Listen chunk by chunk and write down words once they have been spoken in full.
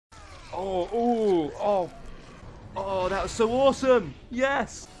Oh, ooh, oh, that was so awesome.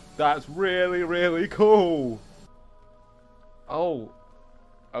 Yes, that's really, really cool. Oh,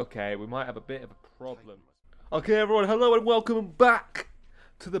 okay, we might have a bit of a problem. Okay, everyone, hello and welcome back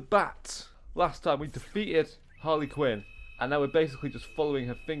to the Bat. Last time we defeated Harley Quinn, and now we're basically just following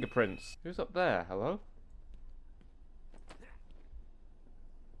her fingerprints. Who's up there? Hello?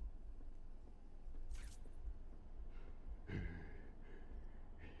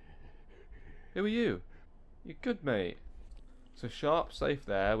 Who are you? You're good, mate. So Sharp safe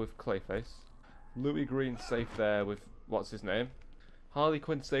there with Clayface. Louis Green safe there with what's his name? Harley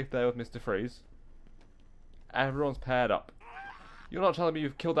Quinn safe there with Mr. Freeze. Everyone's paired up. You're not telling me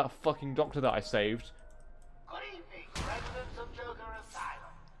you've killed that fucking doctor that I saved? Good evening, residents of Joker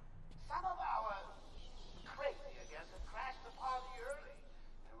Asylum. Some of our crazy guests have crashed the party early.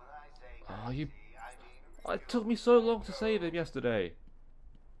 And when I say crazy, I mean... It took me so long to save him yesterday.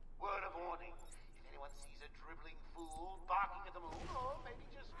 Word of warning, if anyone sees a dribbling fool barking at the moon, or maybe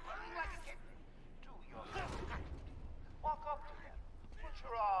just purring like a kitten, do yourself a favor. Walk up to them, put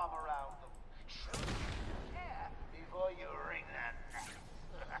your arm around them, show them you care before you wring their necks.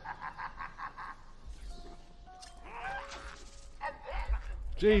 And then...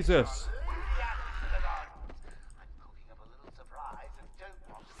 Jesus! I'm cooking up a little surprise and don't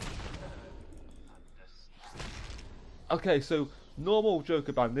want to understand. Okay, so normal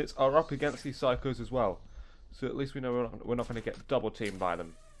Joker bandits are up against these psychos as well. So at least we know we're not going to get double teamed by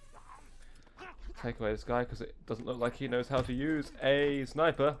them. Take away this guy because it doesn't look like he knows how to use a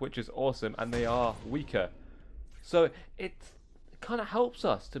sniper, which is awesome, and they are weaker. So it kind of helps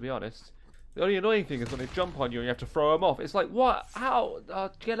us, to be honest. The only annoying thing is when they jump on you and you have to throw them off. It's like, what? How?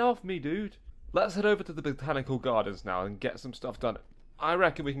 Get off me, dude. Let's head over to the botanical gardens now and get some stuff done. I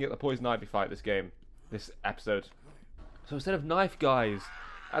reckon we can get the poison ivy fight this episode. So instead of knife guys,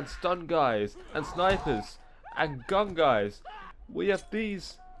 and stun guys, and snipers, and gun guys, we have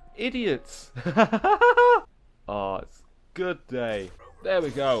these idiots. Oh, it's a good day. There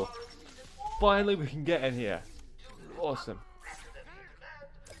we go. Finally we can get in here. Awesome.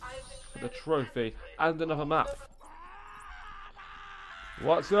 The trophy and another map.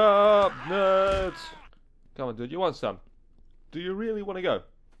 What's up, nerds? Come on, dude, you want some? Do you really want to go?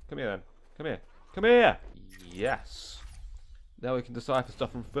 Come here then. Come here. Come here! Yes. Now we can decipher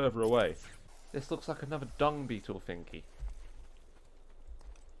stuff from further away. This looks like another dung beetle thingy.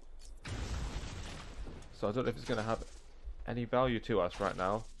 So I don't know if it's going to have any value to us right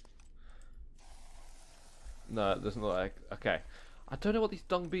now. No, it doesn't look like... Okay. I don't know what these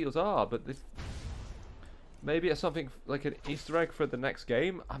dung beetles are, but this... Maybe it's something like an Easter egg for the next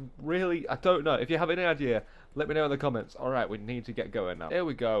game? I don't know. If you have any idea, let me know in the comments. Alright, we need to get going now. Here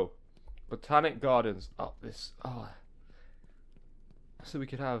we go. Botanic Gardens. Oh, this... Oh. So we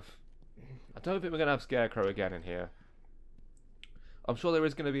could have... I don't think we're going to have Scarecrow again in here. I'm sure there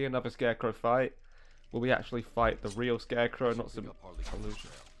is going to be another Scarecrow fight. Will we actually fight the real Scarecrow, not some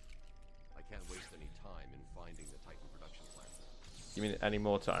illusion? I can't waste any time in finding the Titan production plant. You mean any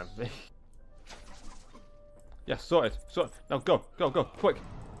more time? Yes, sorted. Sorted. Now go, go, go, quick.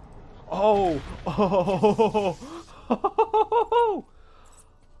 Oh! Oh!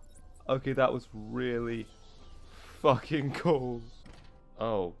 Okay, that was really fucking cool.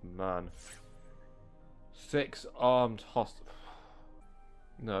 Oh, man. 6 armed host...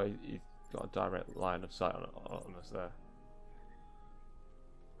 No, he's got a direct line of sight on us there.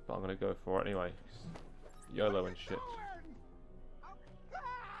 But I'm going to go for it anyway. YOLO and shit.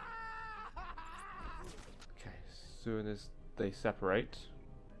 Okay, as soon as they separate...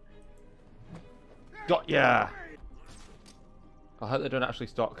 Got ya! I hope they don't actually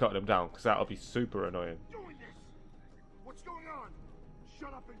start cutting them down, because that'll be super annoying. What's going on?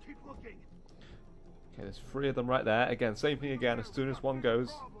 Shut up and keep looking. Okay, there's 3 of them right there. Again, same thing again. As soon as one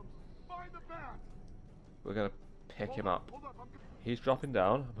goes, we're going to pick him up. He's dropping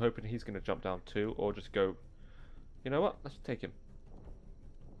down. I'm hoping he's going to jump down too, or just go... You know what? Let's take him.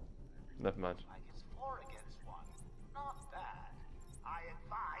 Never mind. Like it's 4 against 1. Not bad. I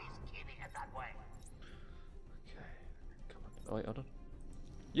advise keeping it that way. Okay, come on. Oh wait, hold on.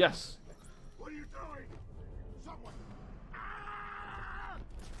 Yes! What are you doing? Someone.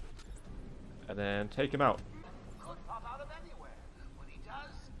 And then take him out. Could pop out of anywhere. When he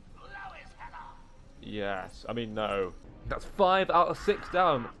does, blow his head off. Yes. I mean, no. That's 5 out of 6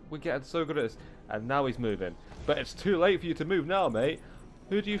 down. We're getting so good at this. And now he's moving. But it's too late for you to move now, mate.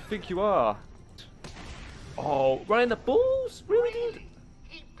 Who do you think you are? Oh, running the balls? Really, dude?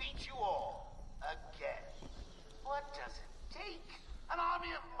 He beat you all. Again. What does it take? An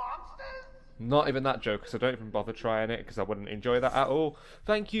army of monsters? Not even that Joker, so don't even bother trying it, because I wouldn't enjoy that at all.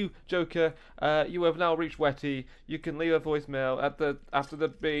 Thank you, Joker. You have now reached Wetty. You can leave a voicemail after the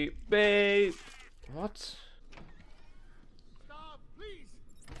beep. Beep! What? Stop, please!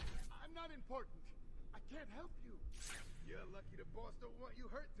 I'm not important. I can't help you. You're lucky the boss don't want you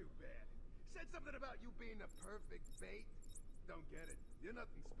hurt too bad. Said something about you being the perfect bait. Don't get it. You're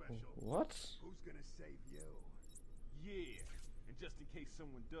nothing special. What? Who's gonna save you? Yeah, and just in case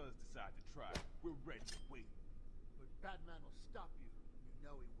someone does decide to try, we're ready to wait. But Batman will stop you. You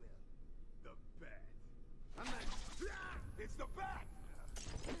know he will. The bat. I'm not. It's the bat!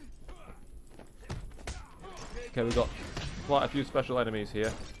 Okay, we've got quite a few special enemies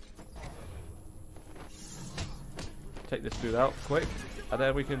here. Take this dude out quick, and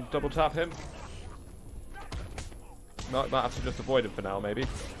then we can double tap him. Might have to just avoid him for now, maybe.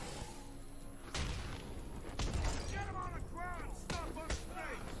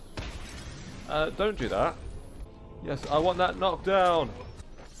 Don't do that. Yes, I want that knockdown.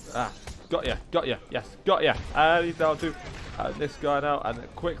 Ah, got ya, yes, got ya. And he's down too. And this guy now,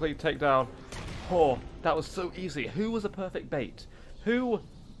 and quickly take down. Oh, that was so easy. Who was a perfect bait? Who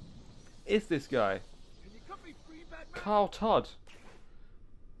is this guy? Can you cut me free, Batman? Carl Todd.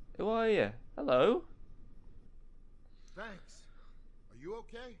 Who are you? Hello? Thanks. Are you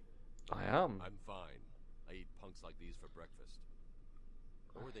okay? I am. I'm fine. I eat punks like these for breakfast.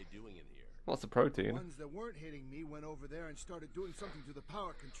 What were they doing in here? What's the protein? Ones that weren't hitting me went over there and started doing something to the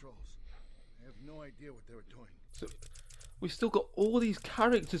power controls. I have no idea what they were doing. So, we still got all these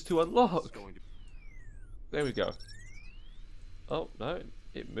characters to unlock. It's going to There we go. Oh, no,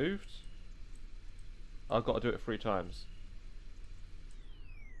 it moved. I've got to do it 3 times.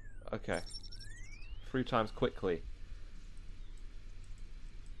 Okay. 3 times quickly.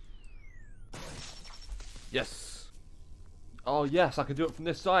 Yes! Oh yes, I can do it from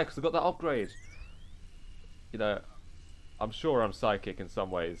this side because I got that upgrade. You know, I'm sure I'm psychic in some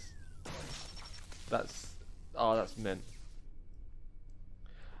ways. That's mint.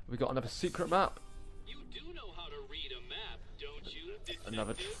 We got another secret map. You do know how to read a map, don't you, detective?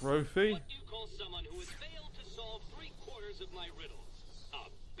 Another trophy. What do you call someone who has failed to solve 3/4 of my riddles? A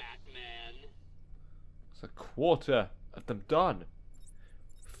Batman? It's a quarter of them done.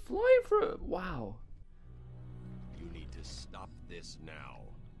 Flying through it. Wow. You need to stop this now,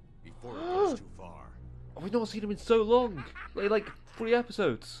 before it goes too far. We've not seen him in so long. Like 3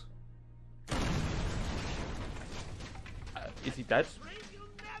 episodes. Is he dead?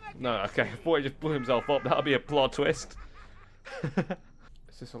 No, okay. I thought he just blew himself up. That'll be a plot twist.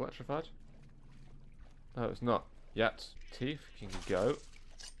 Is this electrified? No, it's not. Yet. Teeth can go.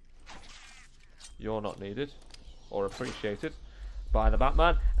 You're not needed or appreciated by the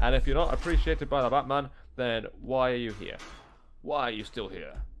Batman. And if you're not appreciated by the Batman, then why are you here? Why are you still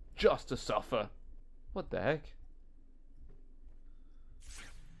here? Just to suffer. What the heck?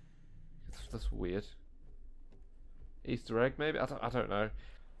 That's weird. Easter egg, maybe? I don't know.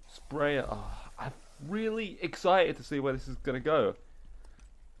 Spray it. Oh, I'm really excited to see where this is going to go.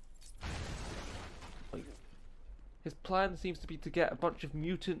 His plan seems to be to get a bunch of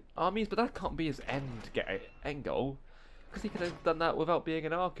mutant armies, but that can't be his end goal. Because he could have done that without being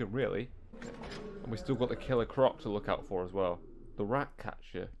in Arkham, really. And we still got the Killer Croc to look out for as well. The rat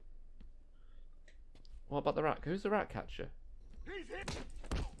catcher. What about the rat? Who's the rat catcher?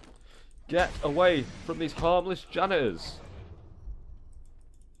 Get away from these harmless janitors.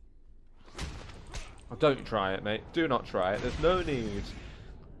 Oh, don't try it, mate. Do not try it. There's no need to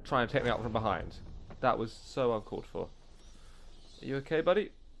try and take me out from behind. That was so uncalled for. Are you okay,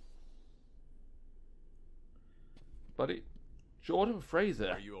 buddy? Buddy? Jordan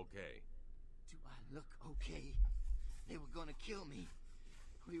Fraser. Are you okay? Do I look okay? They were gonna kill me.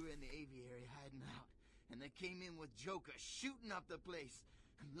 We were in the aviary hiding out, and they came in with Joker shooting up the place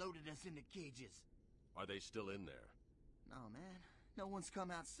and loaded us into cages. Are they still in there? No, man. No one's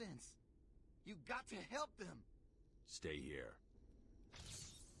come out since. You got to help them. Stay here.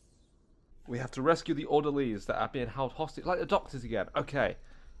 We have to rescue the orderlies that are being held hostage, like the doctors again. Okay.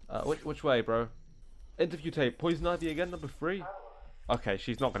 Which way, bro? Interview tape. Poison Ivy again, number 3? Okay,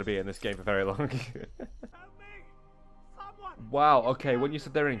 she's not going to be in this game for very long. Wow, okay, when you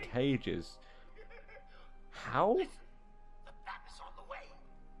said they're in cages. How? The bat is on the way.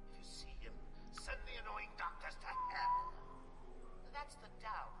 If you see him, send the annoying doctors to hell. That's the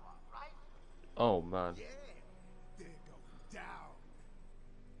down one, right? Oh, man. Yeah, they're going down.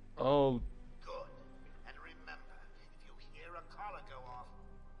 Oh, Good. And remember, if you hear a collar go off,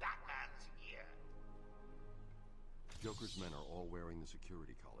 Batman's here. Joker's men are all wearing the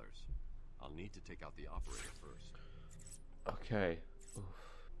security collars. I'll need to take out the operator first. okay. Oof.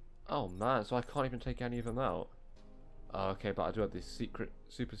 Oh man, so I can't even take any of them out. Oh, okay, but I do have these secret,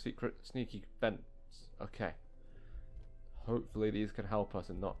 super secret, sneaky vents. Okay. Hopefully these can help us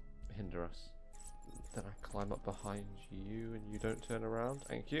and not hinder us. Then I climb up behind you and you don't turn around.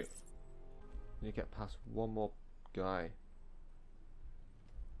 Thank you. You get past one more guy.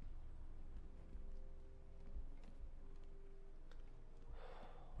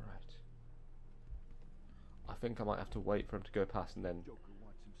 Right. I think I might have to wait for him to go past and then... Joker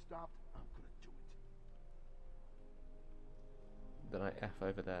wants him stopped. I'm gonna do it. Then I F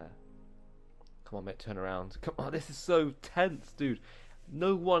over there. Come on, mate, turn around. Come on, this is so tense, dude.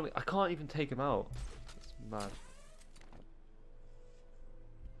 No one... I can't even take him out. It's mad.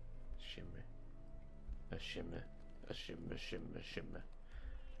 Shimmer. A shimmer. A shimmer, shimmer, shimmer.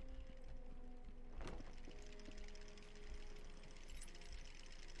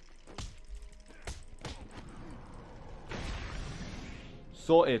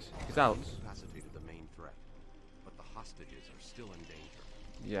 Sorted. He's out. Incapacitated the main threat, but the hostages are still in danger.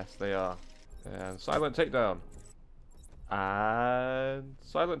 Yes, they are. And silent takedown. And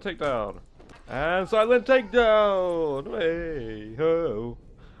silent takedown. And silent takedown. Hey ho.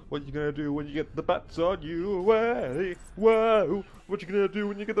 What you gonna do when you get the bats on you? Way. Whoa. What you gonna do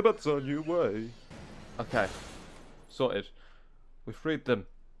when you get the bats on you? Way. Okay. Sorted. We freed them.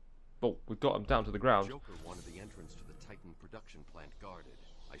 Well, we got them down to the ground. Joker wanted the entrance to the Titan production plant guarded.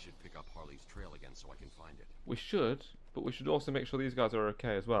 I should pick up Harley's trail again so I can find it. We should, but we should also make sure these guys are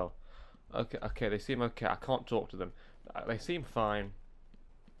okay as well. Okay, they seem okay. I can't talk to them. They seem fine.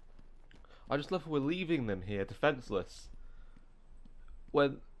 I just love how we're leaving them here defenseless.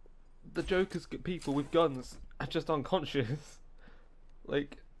 When the Joker's people with guns are just unconscious.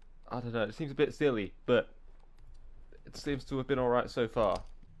 Like, I don't know, it seems a bit silly, but it seems to have been alright so far.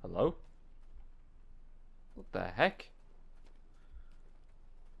 Hello? What the heck?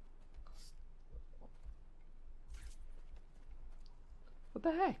 What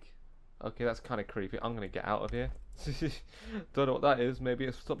the heck? Okay, that's kind of creepy. I'm gonna get out of here. Don't know what that is. Maybe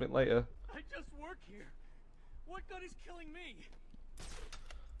it's something later. I just work here. What good is killing me?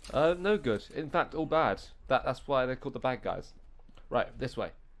 No good. In fact, all bad. That's why they're called the bad guys. Right, this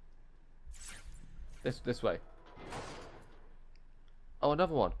way. This way. Oh,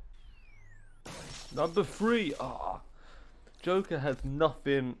 another one. Number 3. Ah, Joker has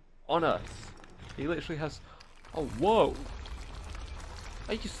nothing on us. He literally has. Oh, whoa.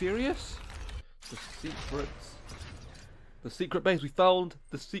 Are you serious? The secrets. The secret base. We found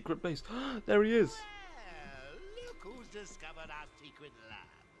the secret base. There he is. Well, look who's discovered our secret lab.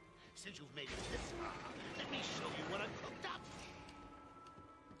 Since you've made it this far, let me show you what I cooked up.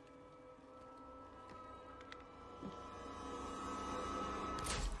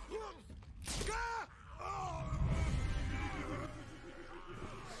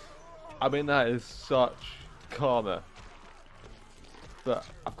 I mean, that is such karma. But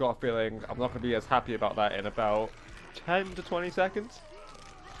I've got a feeling I'm not going to be as happy about that in about 10 to 20 seconds.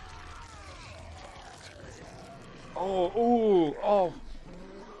 Oh.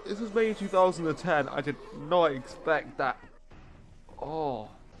 This was made in 2010. I did not expect that. Oh.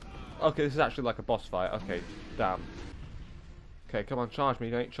 Okay, this is actually like a boss fight. Okay, damn. Okay, come on, charge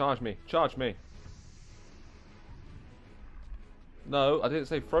me, mate. Charge me. Charge me. No, I didn't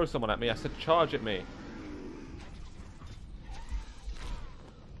say throw someone at me. I said charge at me.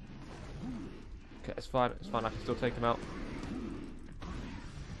 Okay, it's fine. It's fine. I can still take him out.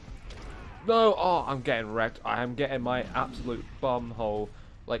 No! Oh, I'm getting wrecked. I am getting my absolute bum hole,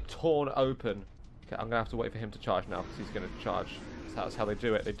 like, torn open. Okay, I'm going to have to wait for him to charge now, because he's going to charge. That's how they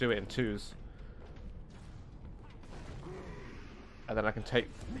do it. They do it in twos. And then I can take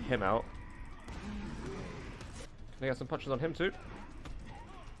him out. Can I get some punches on him too?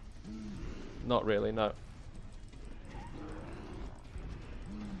 Not really, no.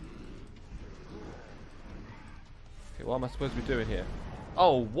 Okay, what am I supposed to be doing here?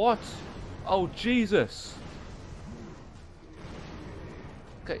 Oh, what? Oh, Jesus!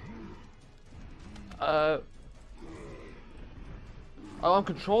 Okay. Oh, I'm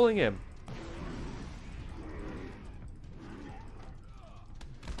controlling him.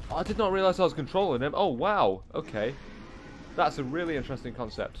 I did not realize I was controlling him. Oh, wow. Okay. That's a really interesting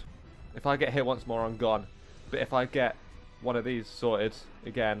concept. If I get hit once more, I'm gone. But if I get one of these sorted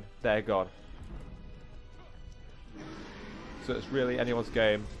again, they're gone. So it's really anyone's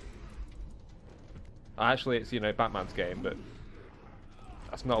game. Actually, it's, you know, Batman's game, but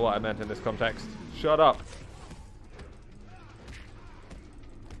that's not what I meant in this context. Shut up.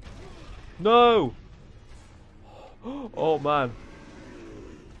 No! Oh, man.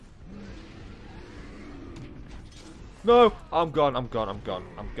 No! I'm gone, I'm gone, I'm gone,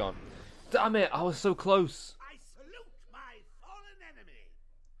 I'm gone. Damn it, I was so close. I salute my fallen enemy.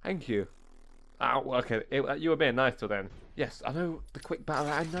 Thank you. Ow, okay, you were being nice till then. Yes, I know the quick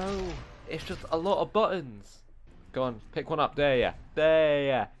battle, I know. It's just a lot of buttons. Go on, pick one up. There ya. There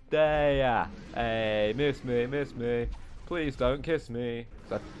ya. There ya. Hey, miss me, miss me. Please don't kiss me.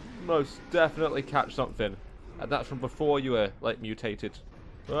 So most definitely catch something. And that's from before you were, like, mutated.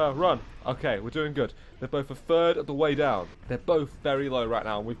 Run. Okay, we're doing good. They're both a third of the way down. They're both very low right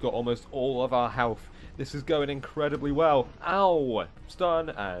now, and we've got almost all of our health. This is going incredibly well. Ow! Stun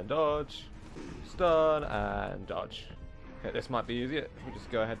and dodge. Stun and dodge. Okay, this might be easier. We'll just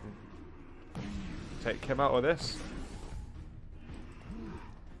go ahead and take him out of this.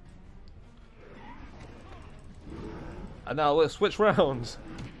 And now let's switch rounds.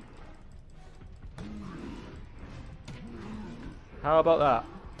 How about that?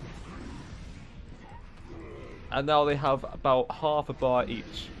 And now they have about half a bar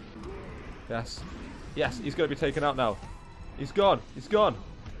each. Yes. Yes, he's going to be taken out now. He's gone. He's gone.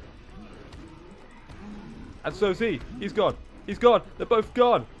 And so's he. He's gone. He's gone. They're both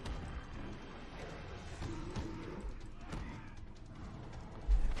gone.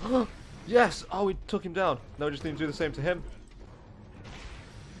 Yes! Oh, we took him down. Now we just need to do the same to him.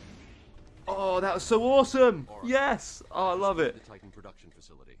 Oh, that was so awesome! Yes! Oh, I love it. The Titan production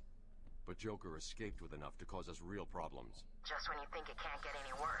facility. But Joker escaped with enough to cause us real problems. Just when you think it can't get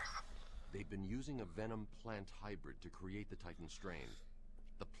any worse. They've been using a venom plant hybrid to create the Titan strain.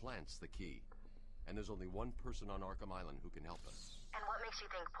 The plant's the key. And there's only one person on Arkham Island who can help us. And what makes you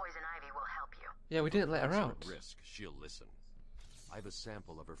think Poison Ivy will help you? Yeah, we didn't let her out. At risk, she'll listen. I have a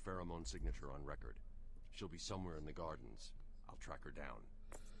sample of her pheromone signature on record. She'll be somewhere in the gardens. I'll track her down.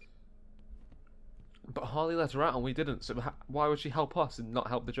 But Harley let her out and we didn't, so why would she help us and not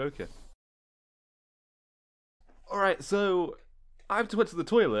help the Joker? Alright, so I have to went to the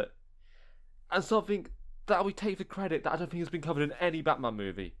toilet, and something that we take for credit that I don't think has been covered in any Batman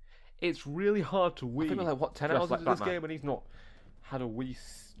movie. It's really hard to wee. I think we're like, what, 10 hours into this game and he's not had a wee,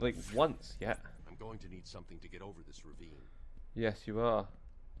 like, once yet. I'm going to need something to get over this ravine. Yes, you are.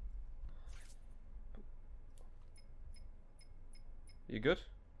 You good?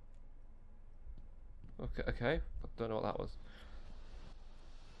 Okay, okay. I don't know what that was.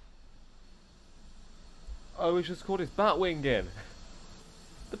 Oh, we just called his Batwing in.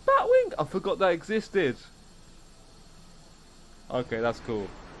 The Batwing? I forgot that existed. Okay, that's cool.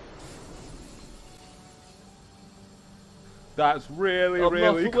 That's really,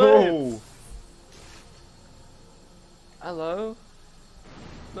 really cool. Hello.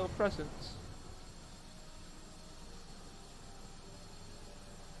 No presents.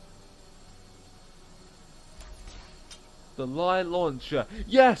 The lair launcher.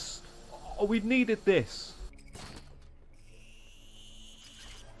 Yes! Oh, we needed this.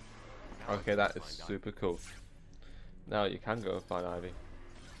 Okay, that is super cool. Now you can go and find Ivy.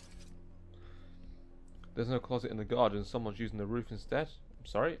 There's no closet in the garden. Someone's using the roof instead. I'm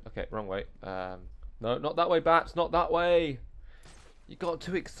sorry. Okay, wrong way. No, not that way, Bats. Not that way. You got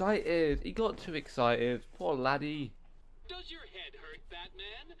too excited. He got too excited. Poor laddie. Does your head hurt,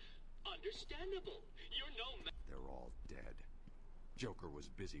 Batman? Understandable. You're no man. They're all dead. Joker was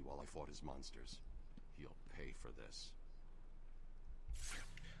busy while I fought his monsters. He'll pay for this.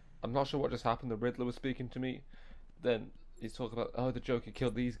 I'm not sure what just happened. The Riddler was speaking to me. Then he's talking about, oh, the Joker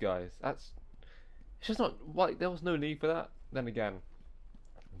killed these guys. It's just not, like, there was no need for that. Then again,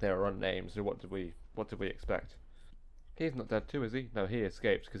 they're unnamed, so what did we expect? He's not dead too, is he? No, he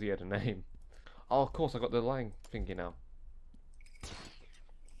escaped because he had a name. Oh, of course, I got the lying thingy now.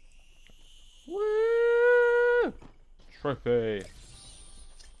 Woo! Trophy. At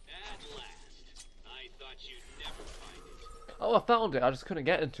last. I thought you'd never find it. Oh, I found it. I just couldn't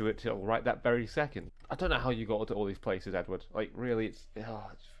get into it till right that very second. I don't know how you got to all these places, Edward. Like, really, it's...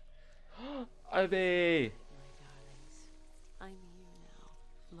 Oh, Ivy! My darlings, I'm here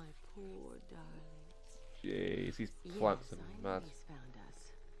now. My poor darlings. Jeez, these plants are mad. He's found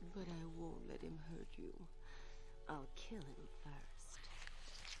us, but I won't let him hurt you. I'll kill him first.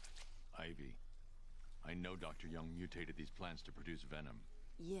 Ivy, I know Dr. Young mutated these plants to produce venom.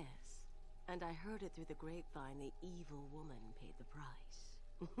 Yes, and I heard it through the grapevine the evil woman paid the price.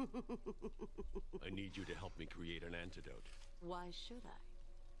 I need you to help me create an antidote. Why should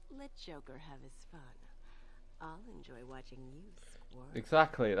I? Let Joker have his fun. I'll enjoy watching you squirm.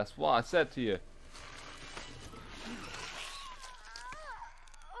 Exactly, that's what I said to you.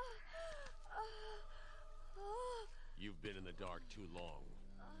 You've been in the dark too long.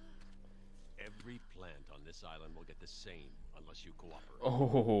 Every plant on this island will get the same unless you cooperate.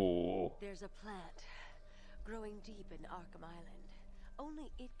 Oh. There's a plant growing deep in Arkham Island.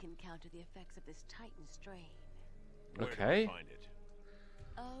 Only it can counter the effects of this Titan strain. Okay. Find it.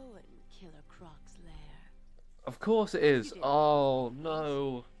 Oh, and Killer Croc's lair. Of course it is. Oh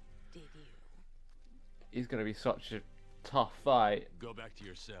no. Did you? He's gonna be such a tough fight. Go back to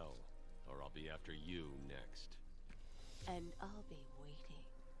your cell, or I'll be after you next. And I'll be waiting.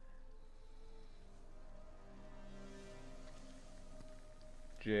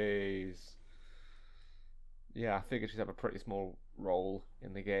 Jeez. Yeah, I figured she'd have a pretty small role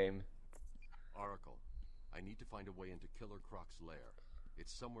in the game. Oracle, I need to find a way into Killer Croc's lair.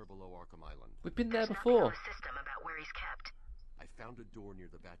 It's somewhere below Arkham Island. We've been there There's before. nothing on the system about where he's kept. I found a door near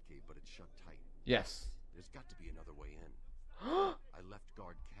the Batcave, but it's shut tight. Yes. There's got to be another way in. I left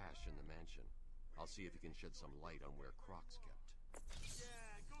guard Cash in the mansion. I'll see if he can shed some light on where Croc's kept.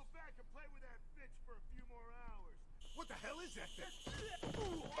 Yeah, go back and play with that bitch for a few more hours. What the hell is that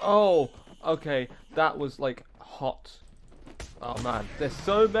thing? Oh, okay. That was like hot. Oh man, there's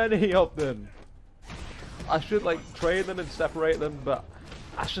so many of them. I should like train them and separate them, but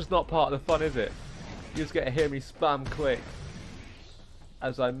that's just not part of the fun, is it? You just get to hear me spam click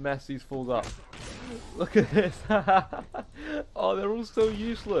as I mess these fools up. Look at this. Oh, they're all so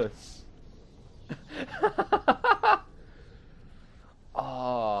useless.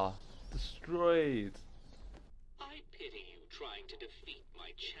 Ah, destroyed. I pity you trying to defeat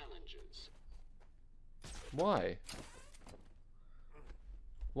my challengers. Why?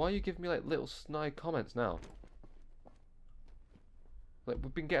 Why are you giving me like little snide comments now? Like,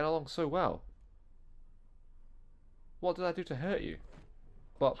 we've been getting along so well. What did I do to hurt you?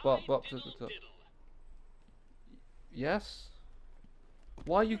 Yes?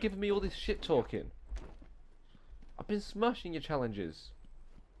 Why are you giving me all this shit talking? I've been smashing your challenges.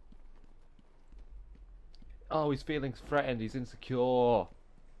 Oh, he's feeling threatened, he's insecure.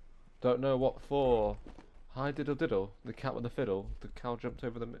 Don't know what for. Hi diddle diddle, the cat with the fiddle. The cow jumped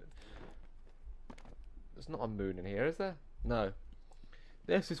over the moon. There's not a moon in here, is there? No.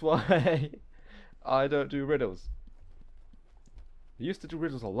 This is why I don't do riddles. I used to do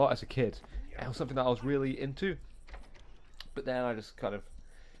riddles a lot as a kid. It was something that I was really into. But then I just kind of...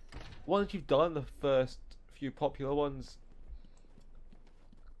 Once you've done the first few popular ones,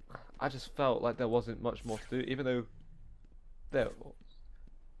 I just felt like there wasn't much more to do, even though... There...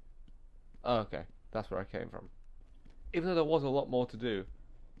 Oh, okay. That's where I came from. Even though there was a lot more to do,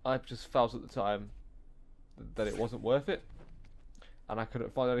 I just felt at the time that it wasn't worth it. And I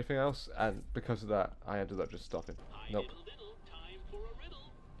couldn't find anything else, and because of that, I ended up just stopping. Nope.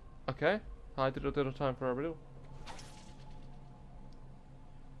 Okay. Hi diddle diddle, time for a riddle.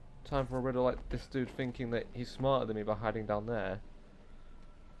 Time for a riddle like this dude thinking that he's smarter than me by hiding down there.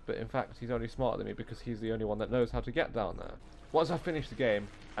 But in fact, he's only smarter than me because he's the only one that knows how to get down there. Once I finish the game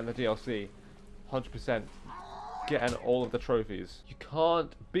and the DLC, 100% getting all of the trophies. You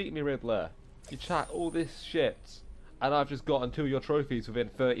can't beat me, Riddler. You chat all this shit, and I've just gotten 2 of your trophies within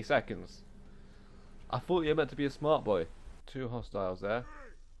 30 seconds. I thought you were meant to be a smart boy. 2 hostiles there.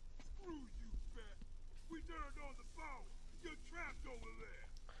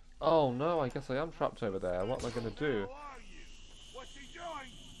 Oh no, I guess I am trapped over there. What am I going to do?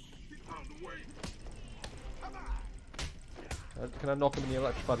 Can I knock him in the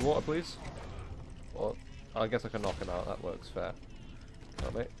electrified water, please? Or, I guess I can knock him out. That works fair.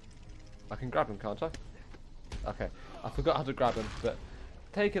 Oh, mate. I can grab him, can't I? Okay. I forgot how to grab him, but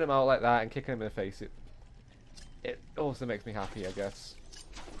taking him out like that and kicking him in the face, it also makes me happy, I guess.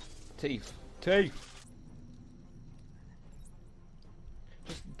 Teeth. Teeth!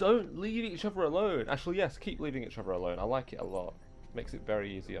 Just don't leave each other alone. Actually, yes, keep leaving each other alone. I like it a lot. Makes it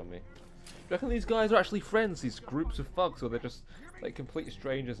very easy on me. Do you reckon these guys are actually friends, these groups of thugs, or they're just like complete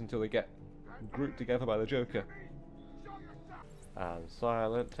strangers until they get grouped together by the Joker? And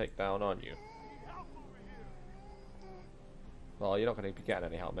silent takedown on you. Well, you're not going to be getting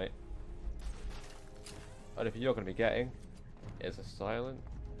any help, mate. And if you're going to be getting is a silent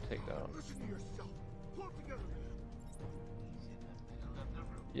takedown.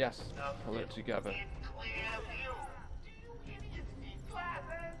 Yes, pull it together.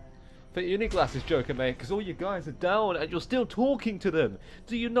 But you need glasses, Joker, mate, because all you guys are down and you're still talking to them.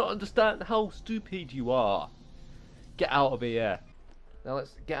 Do you not understand how stupid you are? Get out of here. Now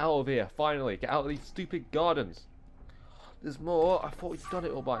let's get out of here, finally. Get out of these stupid gardens. There's more. I thought we'd done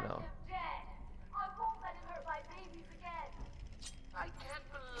it all by now. I can't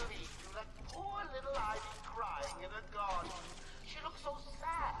believe you let poor little Ivy crying in her garden. She looks so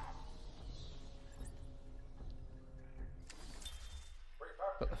sad.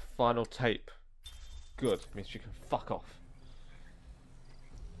 But the final tape. Good. Means she can fuck off.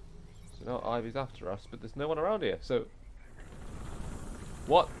 We know Ivy's after us, but there's no one around here, so...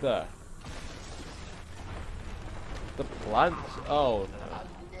 What the? The plants? Oh no.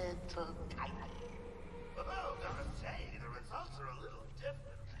 Well, gotta say, the results are a little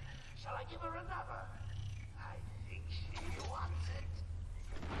different. Shall I give her another? I think she wants it.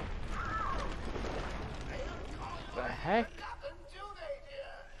 The heck? Nothing, do they,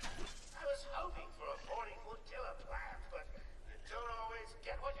 dear? I was hoping for a 40 flotilla plant, but you don't always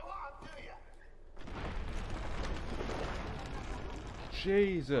get what you want, do you?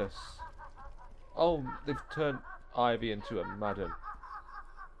 Jesus. Oh, they've turned Ivy into a madam.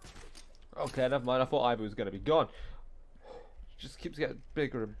 Okay, never mind. I thought Ivy was going to be gone. Just keeps getting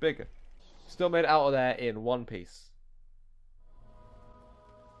bigger and bigger. Still made it out of there in one piece.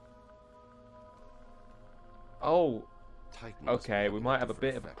 Oh. Titan Okay, we might have a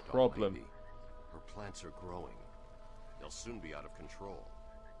bit of a problem. Her plants are growing. They'll soon be out of control.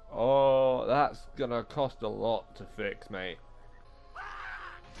 Oh, that's gonna cost a lot to fix, mate.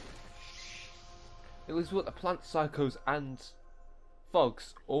 At least we've got the plant psychos and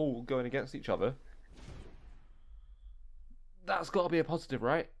fogs all going against each other. That's got to be a positive,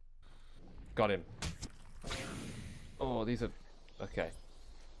 right? Got him. Oh, these are... Okay.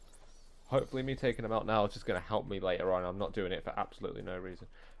 Hopefully me taking them out now is just going to help me later on. I'm not doing it for absolutely no reason.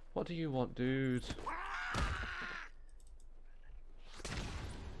 What do you want, dude?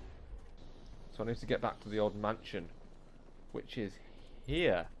 So I need to get back to the old mansion, which is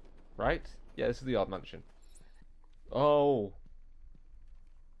here, right? Yeah, this is the old mansion. Oh.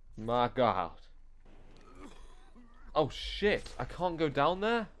 My God. Oh shit, I can't go down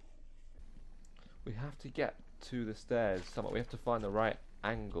there? We have to get to the stairs somehow. We have to find the right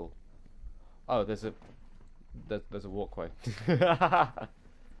angle. Oh, there's a walkway.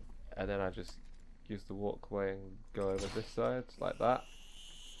 And then I just use the walkway and go over this side, like that.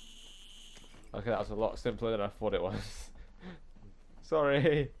 Okay, that was a lot simpler than I thought it was.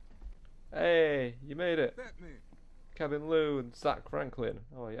 Sorry. Hey, you made it. Batman. Kevin Lou and Zach Franklin.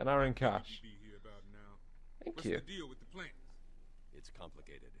 Oh, yeah, and Aaron Cash. Thank What's you. the deal with the plants? It's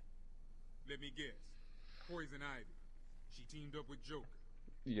complicated. Let me guess. Poison Ivy. She teamed up with Joker.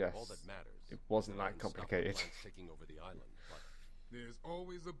 Yes. All that matters. It wasn't is that complicated. plants taking over the island, but There's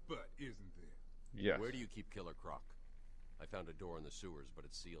always a but, isn't there? Yes. where do you keep Killer Croc? I found a door in the sewers, but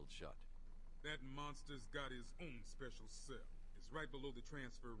it's sealed shut. That monster's got his own special cell. It's right below the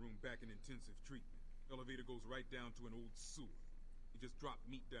transfer room back in intensive treatment. Elevator goes right down to an old sewer. You just drop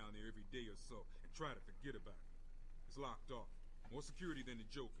meat down there every day or so and try to forget about it. It's locked off. More security than the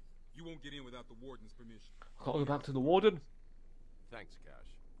Joker. You won't get in without the warden's permission. I can't go back to the warden. Thanks,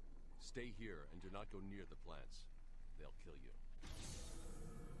 Cash. Stay here and do not go near the plants. They'll kill you.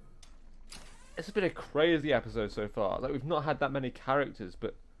 It's been a crazy episode so far. Like, we've not had that many characters,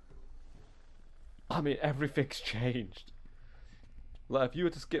 but I mean, everything's changed. Like, if you were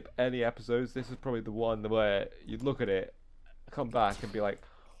to skip any episodes, this is probably the one where you'd look at it, come back and be like,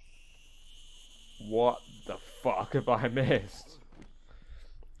 what the fuck have I missed?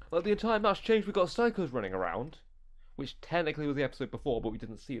 Like, the entire match changed. We got psychos running around, which technically was the episode before, but we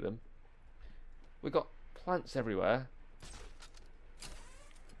didn't see them. We got plants everywhere.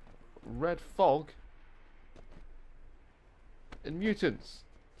 Red fog. And mutants.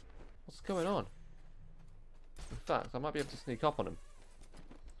 What's going on? In fact, I might be able to sneak up on them.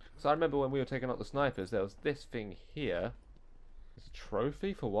 So I remember when we were taking out the snipers, there was this thing here. There's a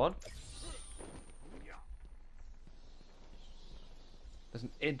trophy for one. There's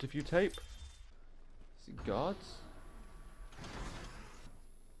an interview tape. Is it guards?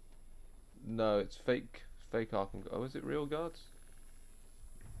 No, it's fake Arkham. Oh, is it real guards?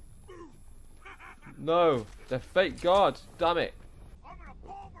 No, they're fake guards. Damn it. I'm gonna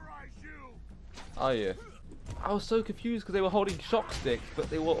pulverize you! Are you? I was so confused because they were holding shock sticks, but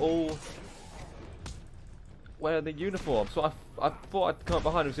they were all wearing the uniform. So I thought I'd come up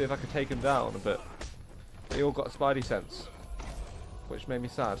behind them and see if I could take them down, but they all got Spidey sense, which made me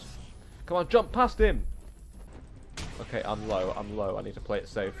sad. Come on, jump past him! Okay, I'm low. I need to play it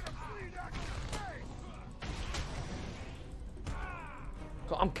safe.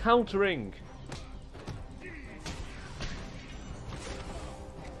 God, I'm countering!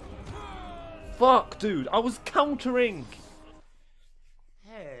 Fuck, dude! I was countering!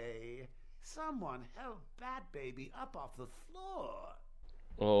 Hey, someone help Bat Baby up off the floor.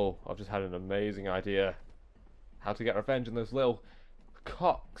 Oh, I've just had an amazing idea. How to get revenge on those little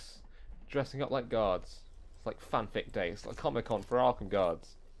cocks dressing up like guards. It's like fanfic day. It's like Comic-Con for Arkham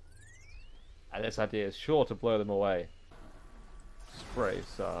guards. And this idea is sure to blow them away. Spray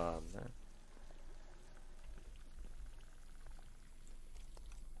some.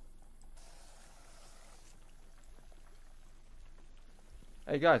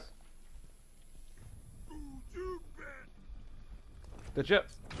 Hey guys. Did you?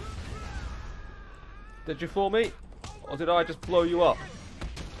 Did you fool me? Or did I just blow you up?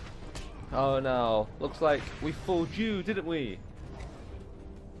 Oh no. Looks like we fooled you, didn't we?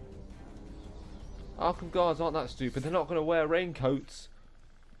 Arkham guards aren't that stupid. They're not going to wear raincoats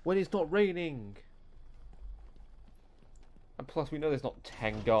when it's not raining. And plus we know there's not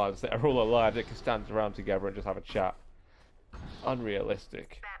 10 guards that are all alive that can stand around together and just have a chat.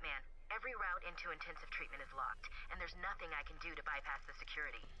 Unrealistic. Batman, every route into intensive treatment is locked, and there's nothing I can do to bypass the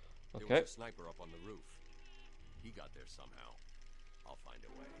security. There Okay. was a sniper up on the roof. He got there somehow. I'll find a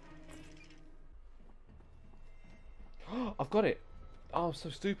way. I've got it. Oh, I'm so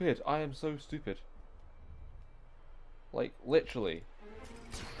stupid. I am so stupid. Like, literally.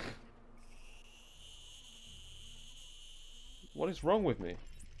 What is wrong with me?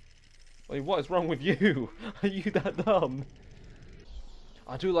 Like, what is wrong with you? Are you that dumb?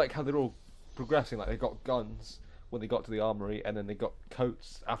 I do like how they're all progressing. Like, they got guns when they got to the armory, and then they got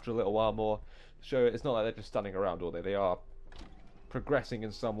coats after a little while more. So it's not like they're just standing around all day. They are progressing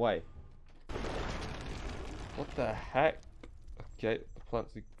in some way. What the heck? Okay, the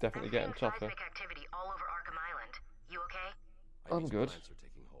plants are definitely getting tougher. Seismic activity all over Arkham Island. You okay? I'm good. Plants are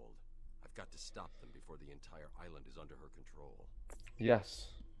taking hold. I've got to stop them before the entire island is under her control. Yes.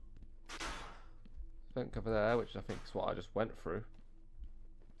 Vent cover there, which I think is what I just went through.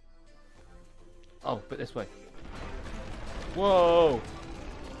 Oh, but this way. Whoa!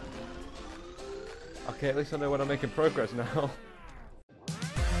 Okay, at least I know when I'm making progress now.